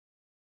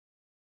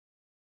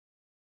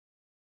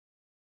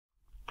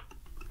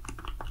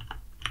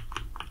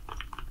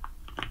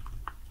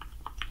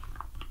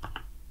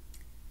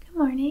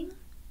morning.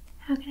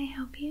 How can I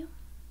help you?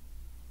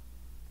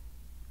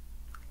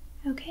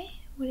 Okay,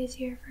 what is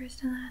your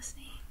first and last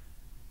name?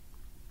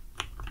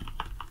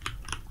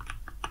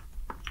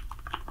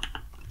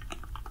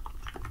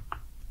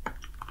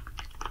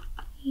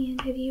 And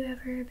have you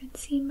ever been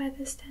seen by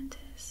this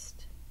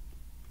dentist?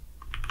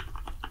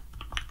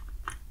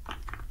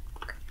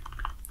 Okay.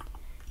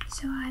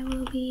 So I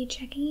will be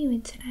checking you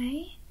in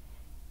today.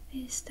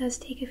 This does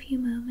take a few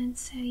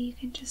moments, so you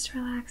can just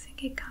relax and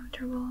get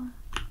comfortable.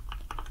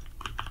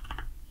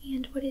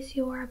 And what is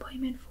your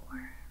appointment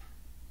for?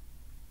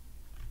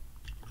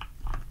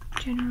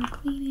 General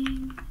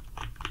cleaning.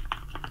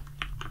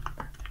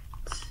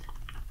 Perfect.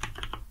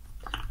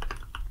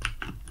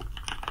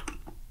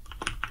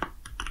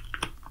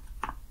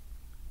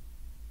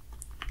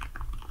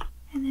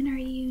 And then, are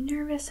you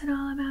nervous at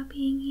all about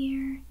being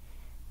here?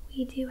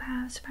 We do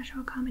have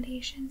special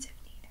accommodations if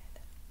needed.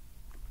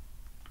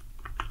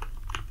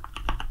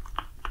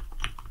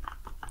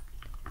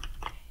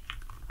 Okay,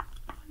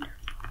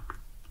 wonderful.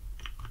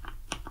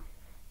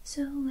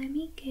 So let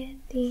me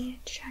get the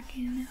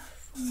check-in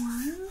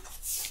form.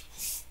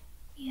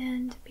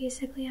 And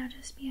basically I'll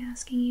just be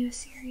asking you a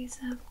series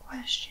of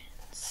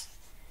questions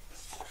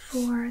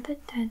for the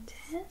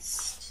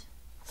dentist.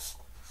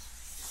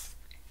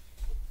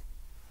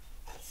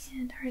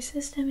 And our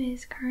system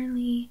is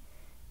currently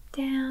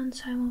down,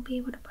 so I won't be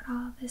able to put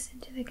all of this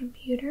into the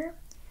computer.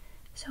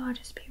 So I'll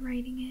just be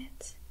writing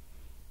it.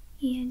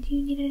 And do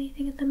you need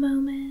anything at the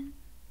moment?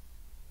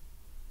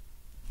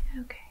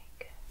 Okay,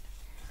 good.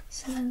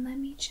 So then let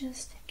me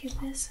just get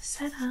this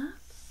set up.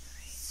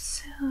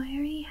 So I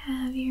already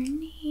have your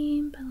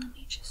name, but let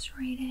me just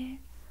write it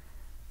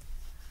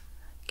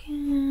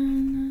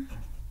again.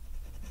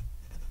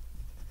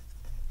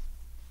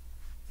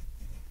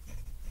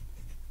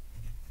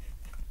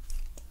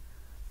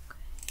 Okay.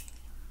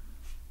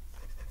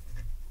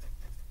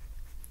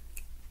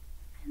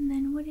 And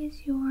then what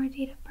is your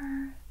date of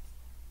birth?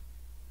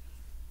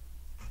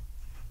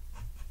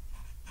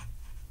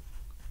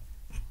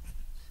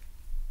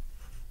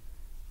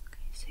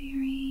 Okay, so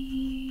your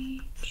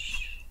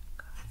age.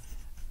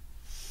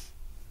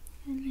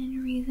 And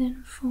then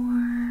reason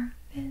for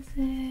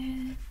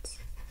visit,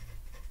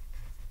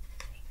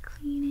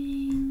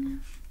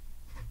 cleaning,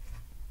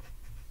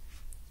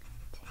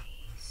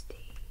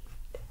 tasty.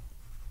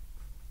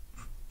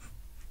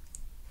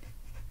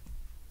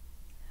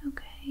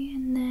 Okay,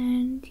 and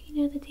then do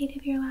you know the date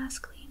of your last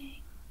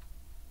cleaning?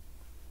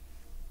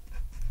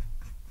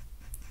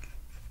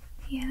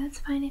 Yeah, that's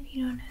fine if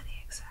you don't know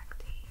the exact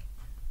date.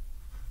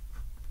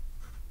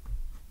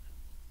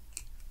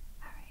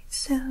 Alright,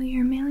 so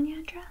your mailing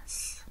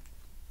address?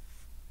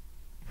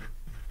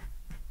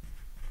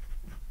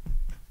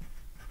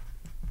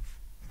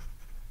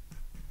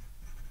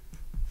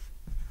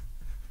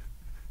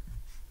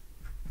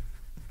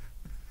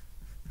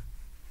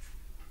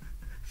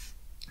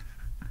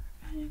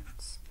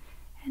 Perfect.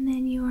 And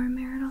then your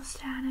marital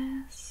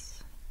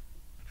status?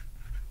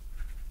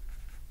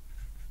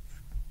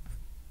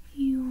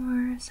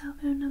 Your cell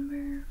phone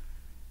number?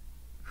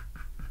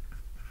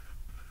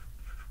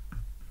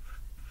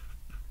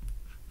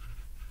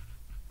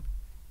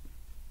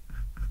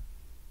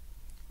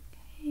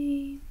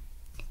 Okay.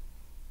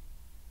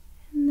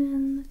 And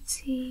then let's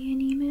see,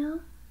 an email?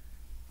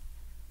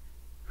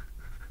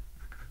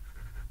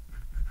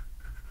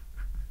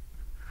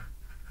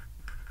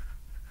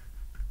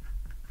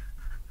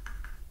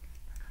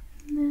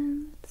 And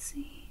then let's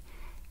see,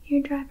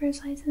 your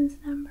driver's license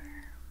number?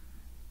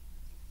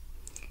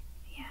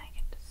 Yeah, I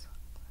can just look.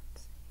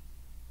 Let's see.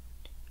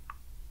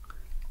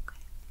 Okay,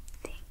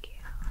 thank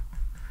you.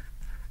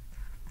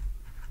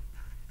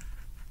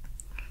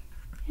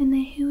 And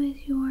then who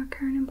is your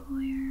current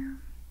employer?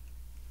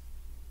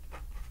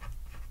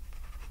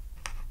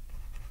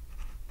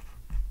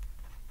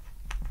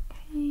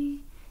 Okay,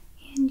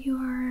 and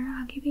your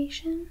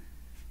occupation?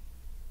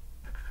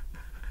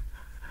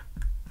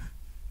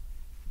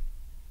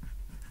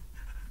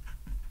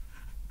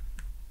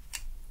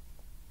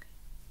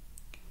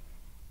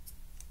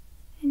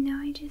 And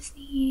now I just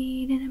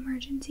need an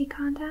emergency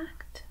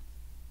contact.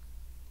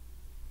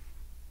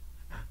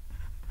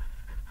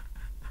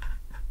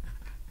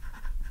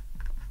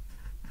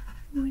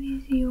 What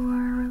is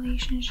your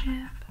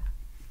relationship?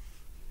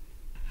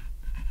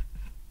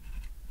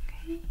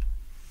 Okay.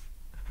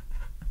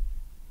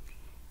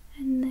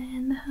 And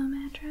then the home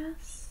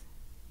address?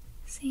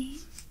 Same.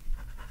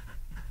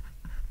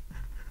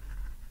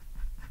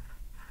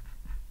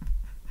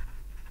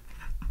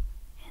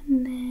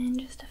 And then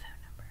just a phone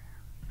number.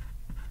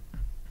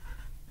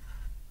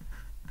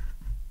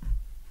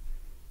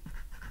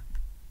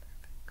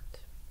 Perfect.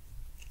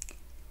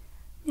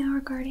 Now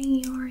regarding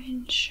your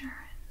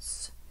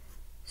insurance.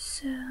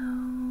 So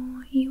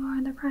you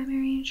are the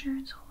primary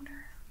insurance holder.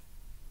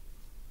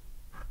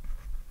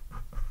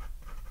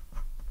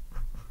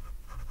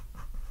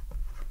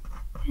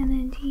 And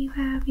then do you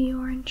have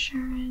your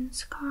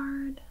insurance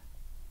card?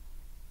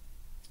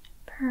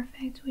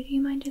 Perfect. Would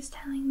you mind just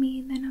telling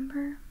me the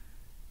number?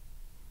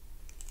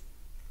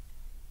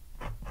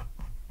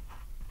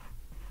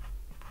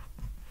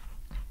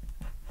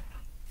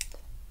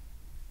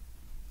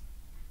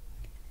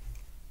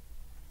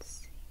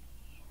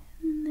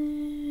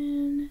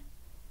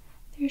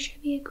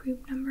 should be a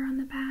group number on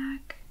the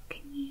back.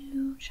 Can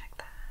you check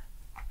that?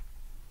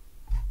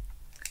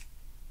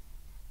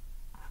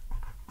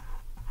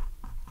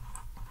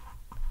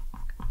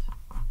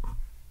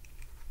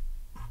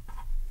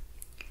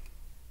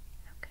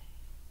 Okay.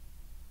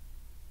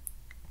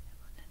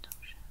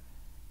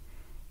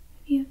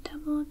 If you have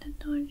double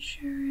dental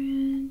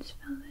insurance,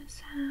 fill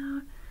this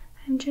out.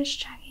 I'm just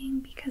checking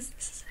because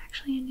this is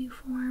actually a new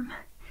form,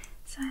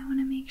 so I want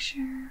to make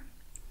sure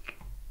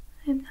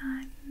I'm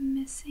not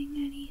missing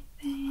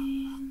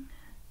anything.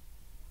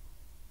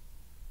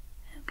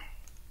 Okay.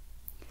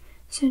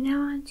 So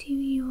now on to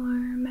your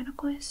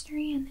medical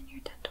history and then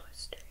your dental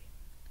history.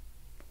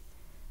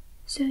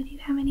 So do you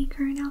have any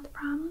current health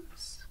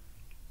problems?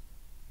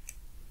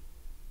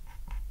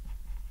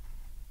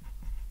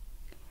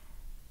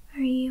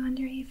 Are you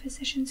under a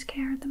physician's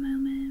care at the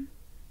moment?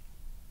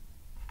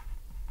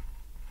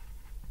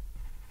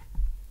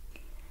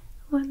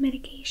 What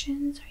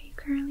medications are you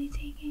currently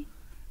taking?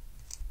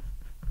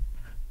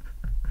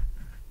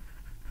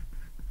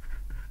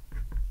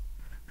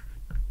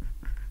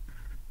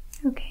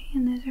 Okay,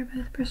 and those are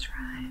both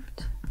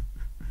prescribed.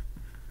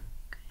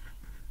 Okay.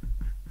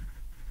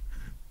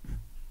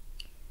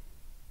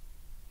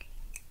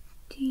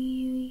 Do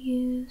you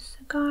use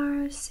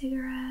cigars,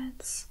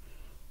 cigarettes,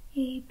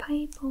 a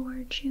pipe,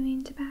 or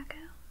chewing tobacco?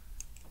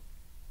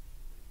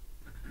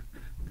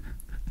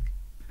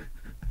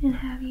 And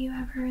have you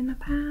ever in the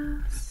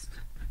past?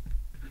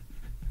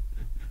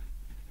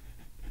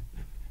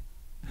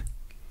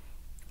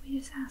 We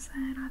just ask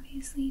that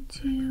obviously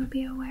to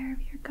be aware of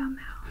your gum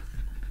health.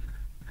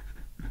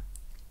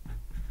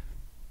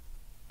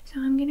 So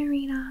I'm going to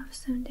read off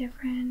some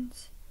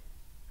different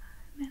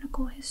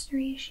medical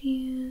history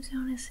issues,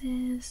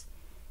 illnesses.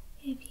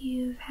 If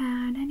you've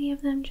had any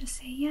of them, just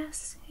say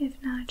yes.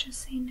 If not,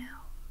 just say no.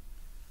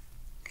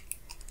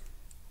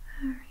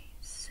 Alright,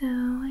 so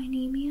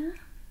anemia,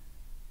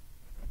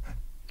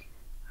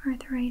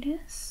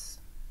 arthritis,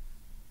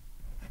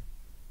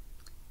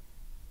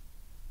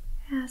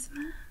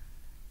 asthma,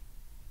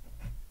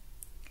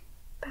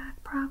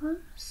 back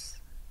problems,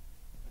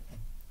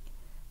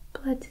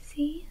 blood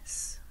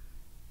disease,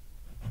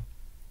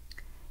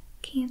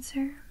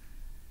 cancer,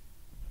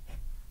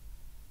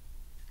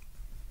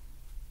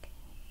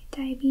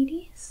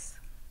 diabetes,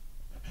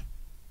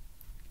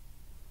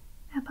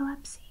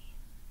 epilepsy,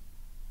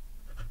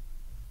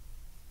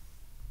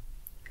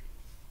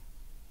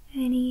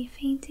 any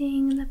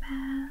fainting in the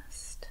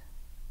past,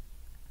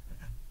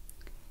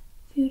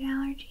 food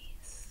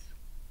allergies,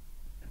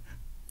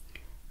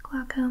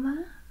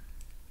 glaucoma,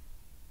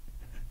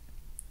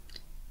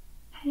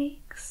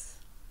 headaches,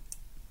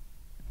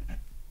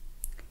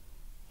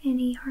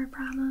 any heart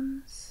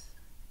problems,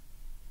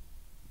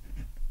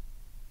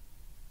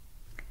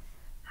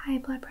 high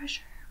blood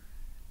pressure,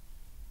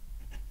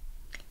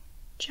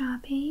 jaw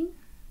pain,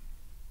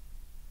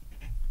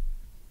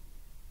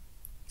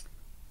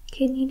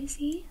 kidney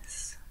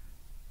disease,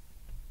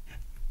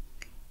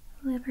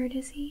 liver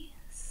disease,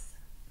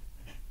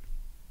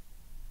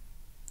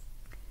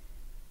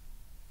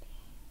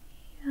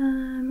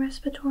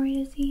 respiratory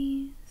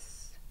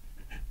disease,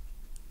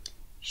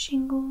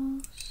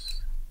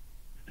 shingles,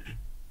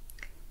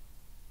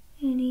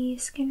 any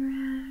skin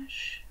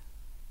rash,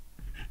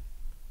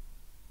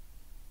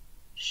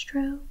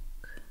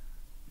 stroke,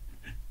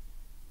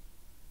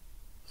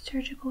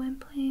 surgical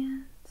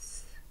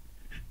implants,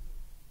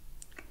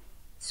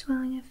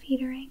 swelling of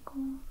feet or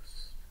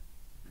ankles,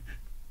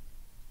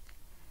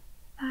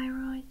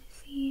 thyroid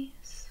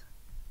disease,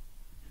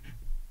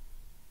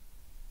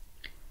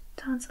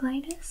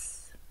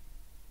 tonsillitis,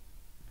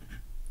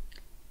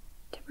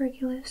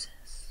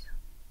 tuberculosis,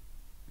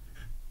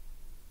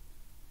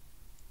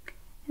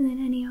 and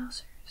then any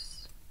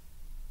ulcers.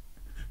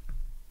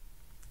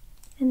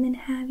 And then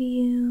have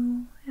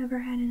you ever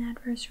had an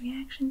adverse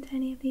reaction to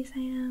any of these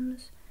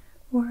items,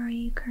 or are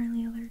you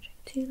currently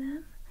allergic to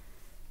them?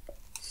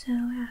 So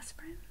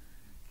aspirin,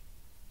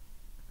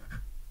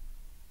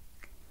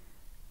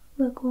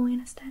 local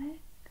anesthetic,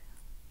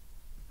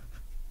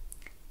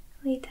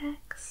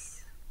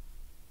 latex,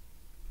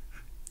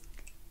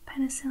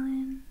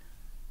 penicillin,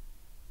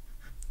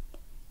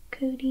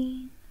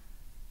 codeine,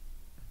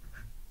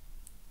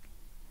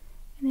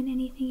 and then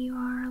anything you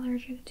are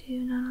allergic to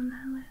not on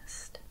that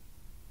list.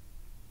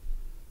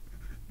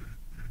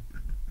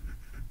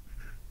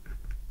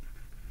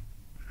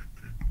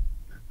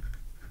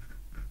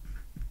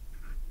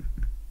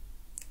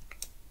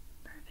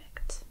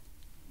 Perfect.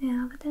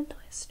 Now the dental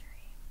history.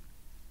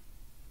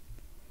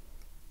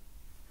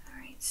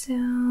 Alright, so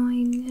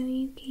I know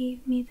you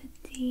gave me the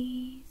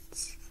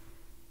dates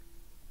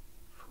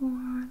for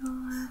the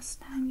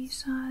last time you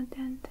saw a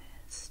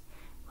dentist.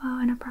 Well,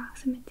 an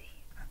approximate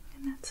date,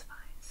 and that's fine.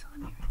 So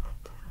let me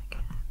write that down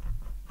again.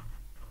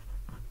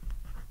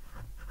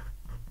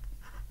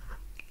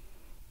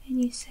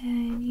 And you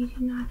said you do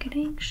not get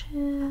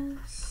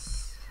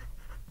anxious.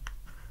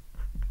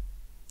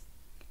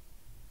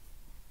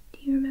 Do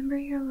you remember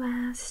your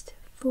last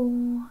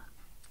full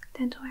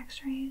dental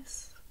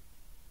x-rays?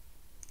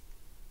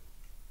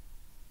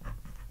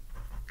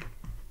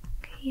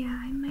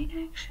 Yeah, I might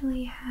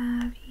actually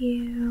have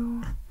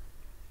you,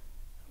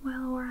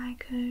 well, or I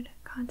could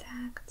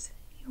contact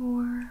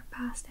your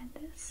past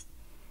dentist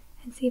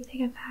and see if they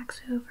can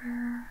fax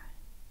over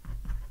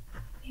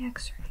the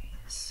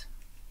x-rays.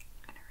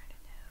 I'm gonna write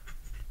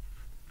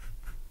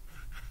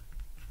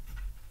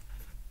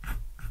a note.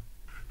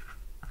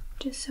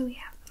 Just so we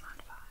have them on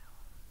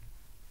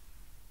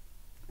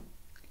file.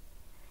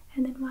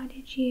 And then why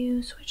did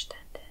you switch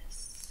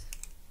dentists?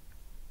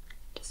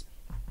 Just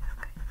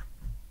okay.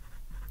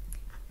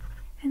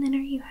 And then are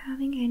you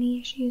having any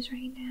issues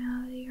right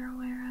now that you're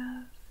aware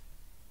of?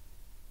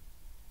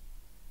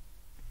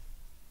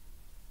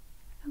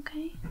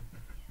 Okay. Yeah,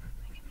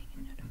 I can make a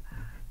note of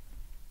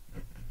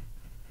that.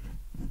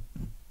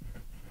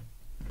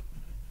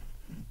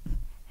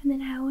 And then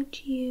how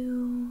would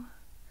you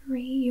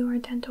rate your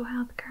dental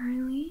health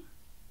currently?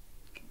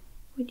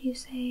 Would you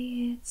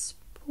say it's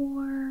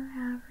poor,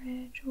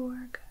 average,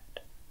 or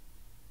good?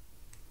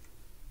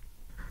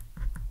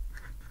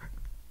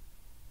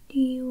 Do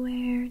you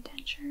wear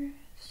dentures?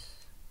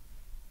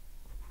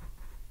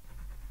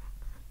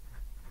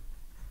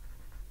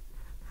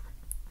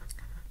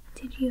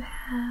 Did you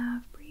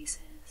have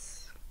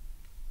braces?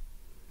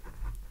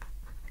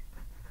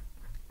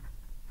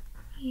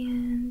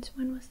 And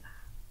when was that?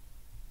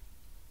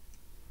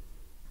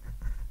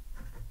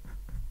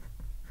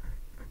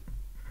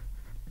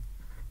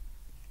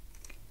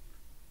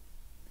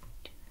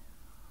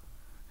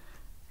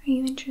 Are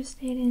you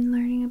interested in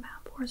learning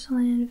about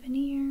porcelain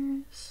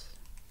veneers?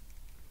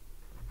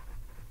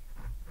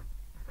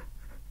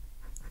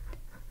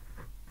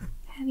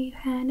 Have you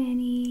had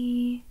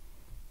any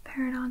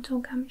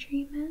periodontal gum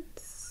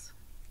treatments?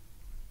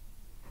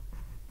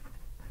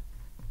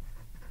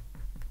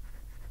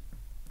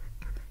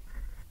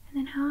 And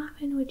then how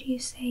often would you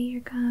say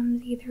your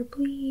gums either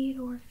bleed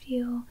or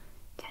feel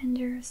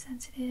tender or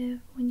sensitive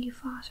when you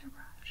floss or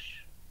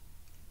brush?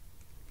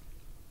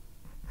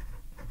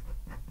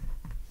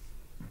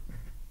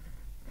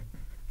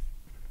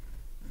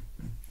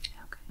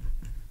 Okay.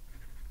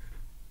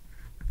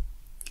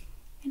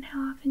 And how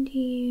often do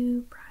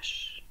you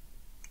brush?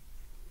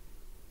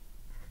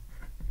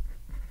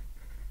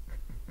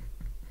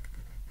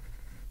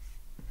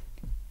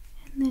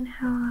 And then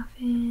how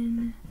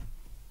often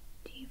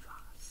do you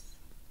floss?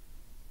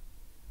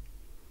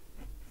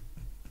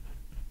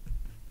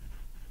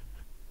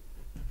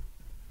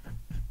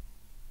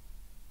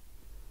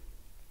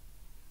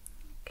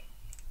 Okay.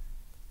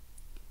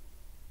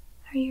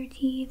 Are your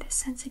teeth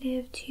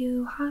sensitive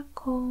to hot,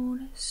 cold,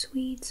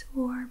 sweets,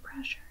 or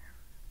pressure?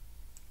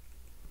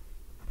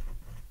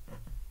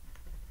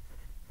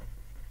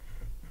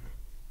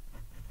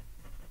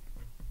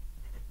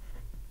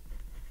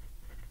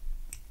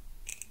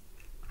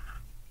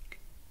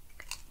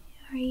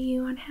 Are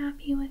you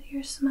unhappy with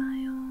your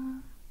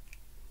smile?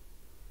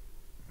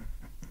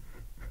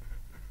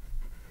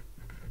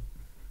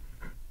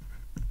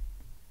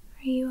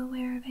 Are you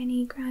aware of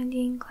any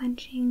grinding,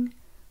 clenching,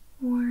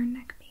 or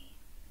neck pain?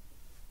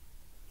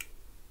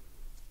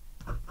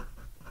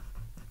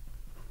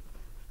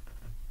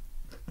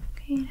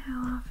 Okay, and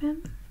how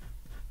often?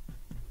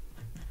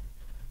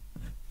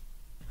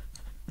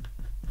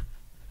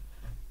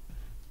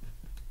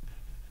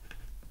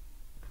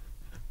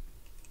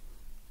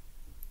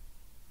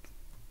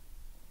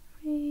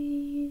 Right,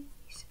 you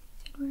said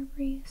you wear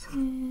braces.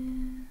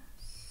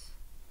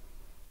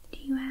 Do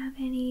you have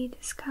any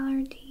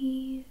discolored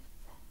teeth?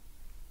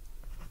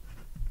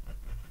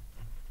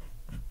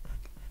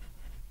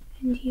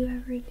 And do you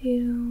ever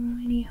do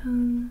any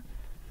home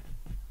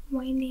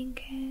whitening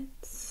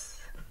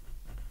kits?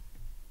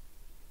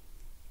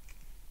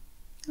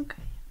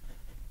 Okay.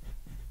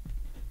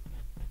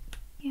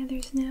 Yeah,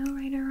 there's no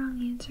right or wrong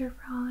answer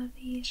for all of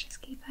these,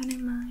 just keep that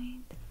in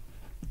mind.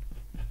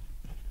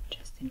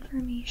 Just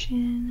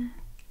information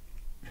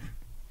for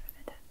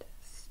the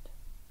dentist.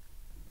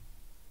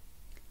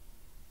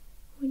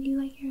 Would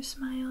you like your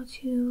smile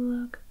to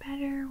look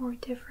better or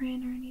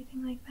different or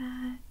anything like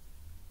that?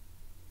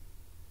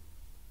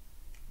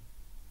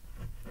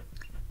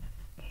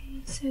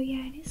 Okay, so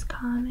yeah, it is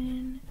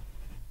common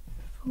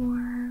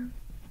for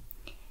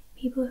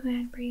people who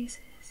had braces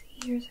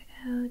years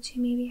ago to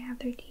maybe have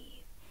their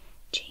teeth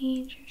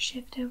change or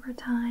shift over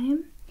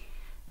time.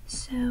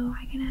 So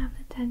I can have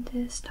the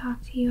dentist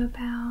talk to you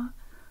about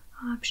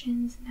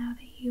options now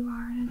that you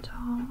are an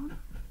adult.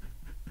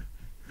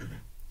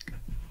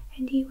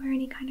 And do you wear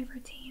any kind of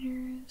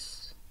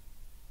retainers?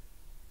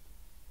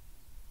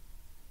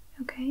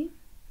 Okay.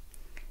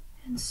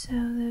 And so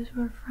those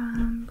were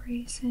from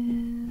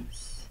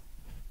braces.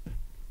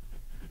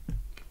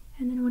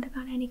 And then what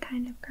about any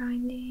kind of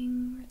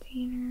grinding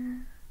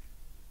retainer?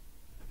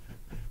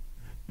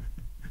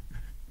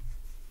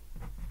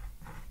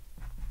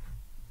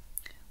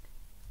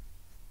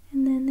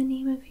 And then the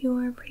name of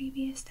your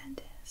previous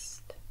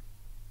dentist.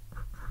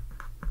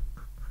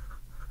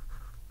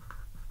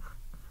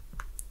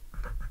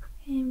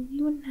 And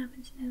you wouldn't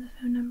happen to know the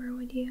phone number,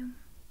 would you?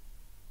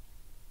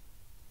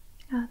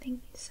 Oh,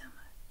 thank you so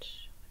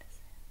much. What is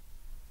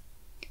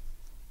it?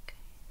 Okay.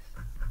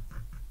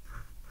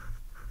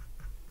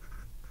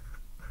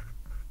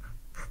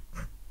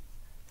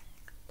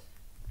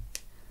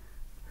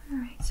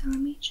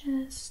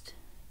 just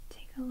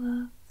take a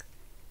look,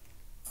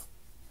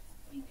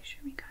 make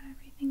sure we got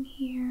everything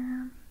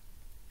here.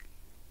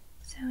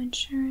 So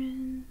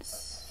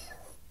insurance,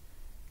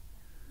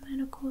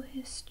 medical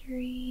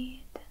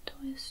history,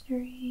 dental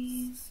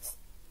history,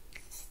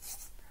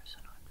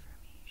 personal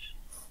information.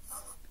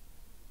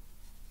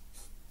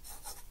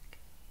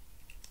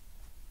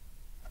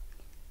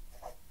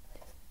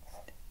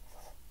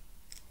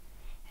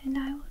 And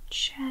I will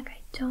check.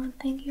 I don't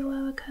think you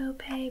owe a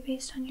copay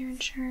based on your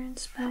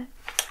insurance, but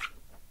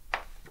I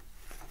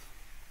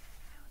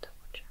will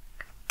double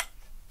check.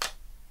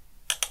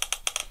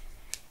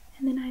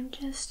 And then I'm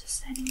just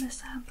setting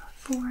this up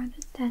for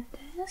the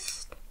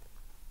dentist.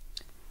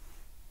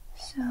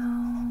 So,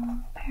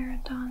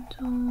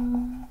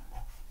 periodontal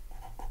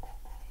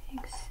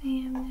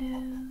exam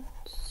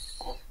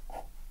notes,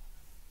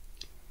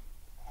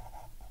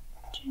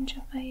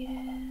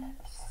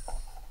 gingivitis,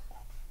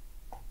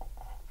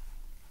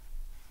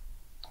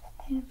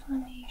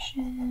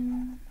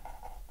 inflammation,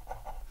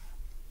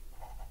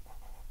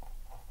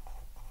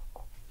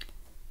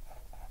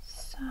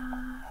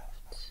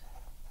 soft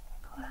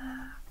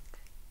plaque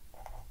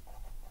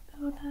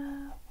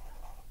buildup,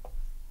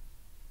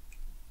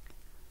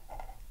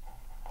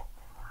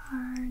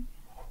 hard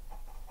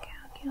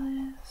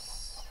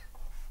calculus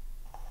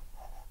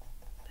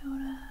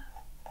buildup,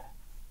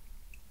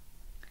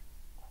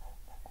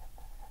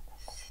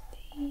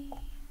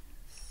 stains.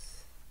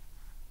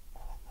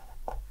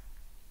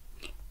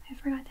 I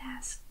forgot to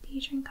ask, do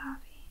you drink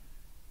coffee?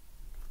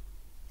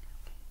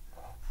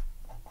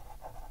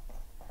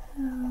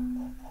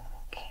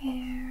 Okay.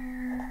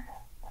 Care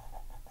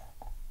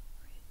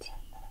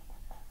routine.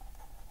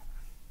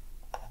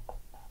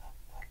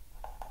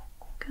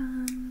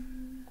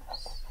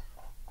 Gums.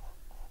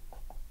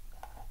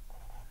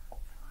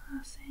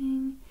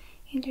 Flossing.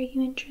 And are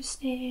you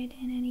interested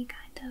in any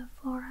kind of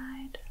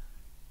fluoride?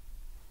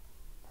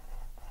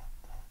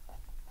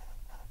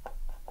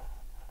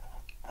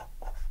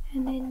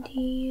 And then do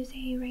you use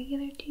a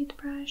regular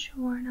toothbrush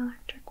or an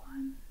electric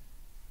one?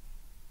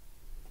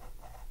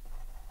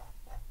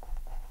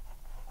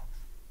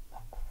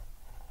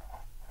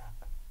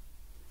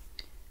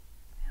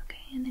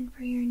 Okay, and then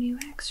for your new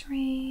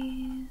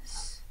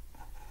x-rays,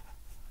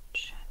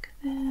 check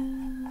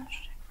those,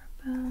 check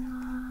for bone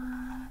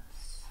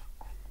loss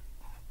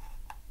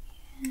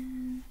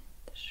and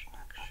the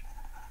structure.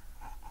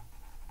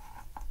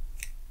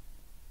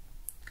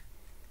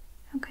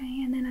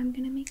 Okay, and then I'm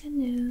going to make a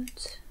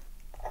note.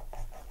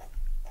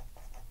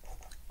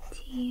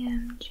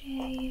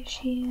 TMJ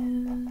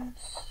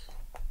issues.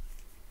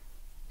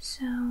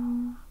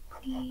 So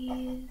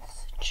please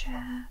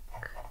check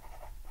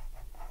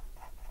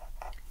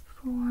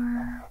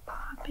for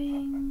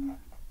popping,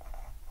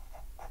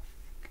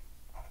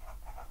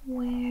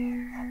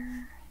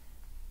 wear,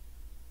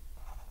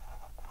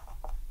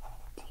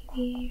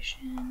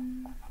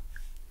 deviation,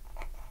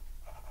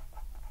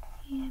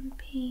 and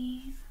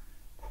pain.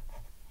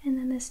 And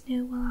then this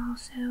note will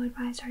also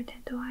advise our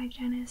dental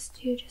hygienist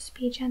to just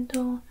be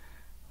gentle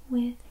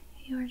with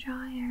your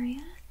jaw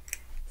area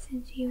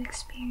since you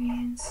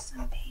experience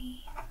some pain.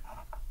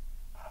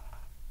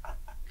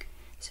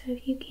 So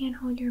if you can't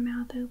hold your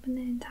mouth open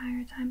the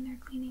entire time they're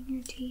cleaning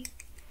your teeth,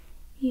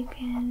 you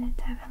can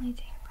definitely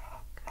take a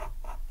break.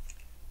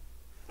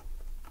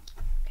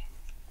 Okay,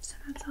 so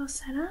that's all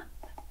set up.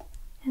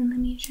 And let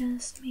me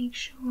just make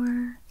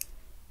sure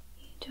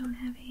you don't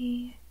have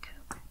a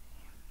copay.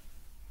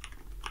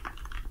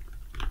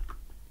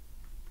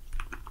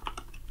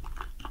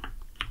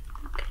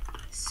 Okay,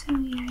 so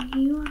yeah,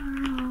 you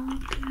are all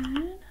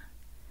good.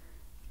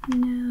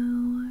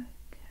 No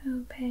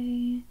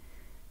copay.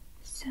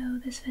 So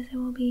this visit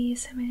will be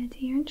submitted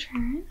to your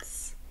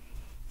insurance.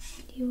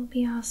 You will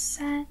be all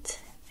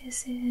set.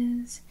 This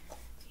is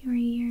your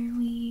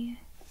yearly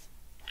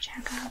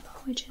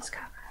checkup, which is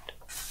covered.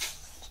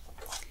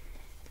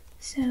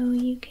 So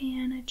you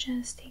can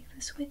just take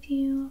this with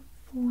you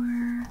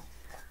for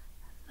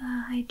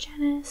the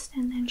hygienist,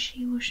 and then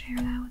she will share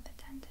that with the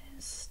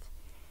dentist.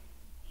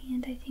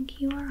 And I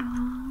think you are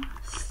all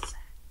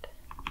set.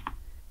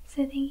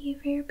 So thank you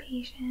for your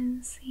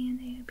patience, and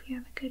I hope you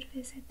have a good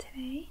visit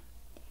today.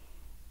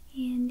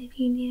 And if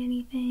you need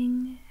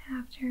anything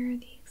after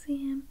the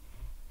exam,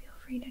 feel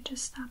free to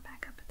just stop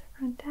back up at the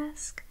front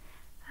desk.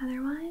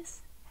 Otherwise,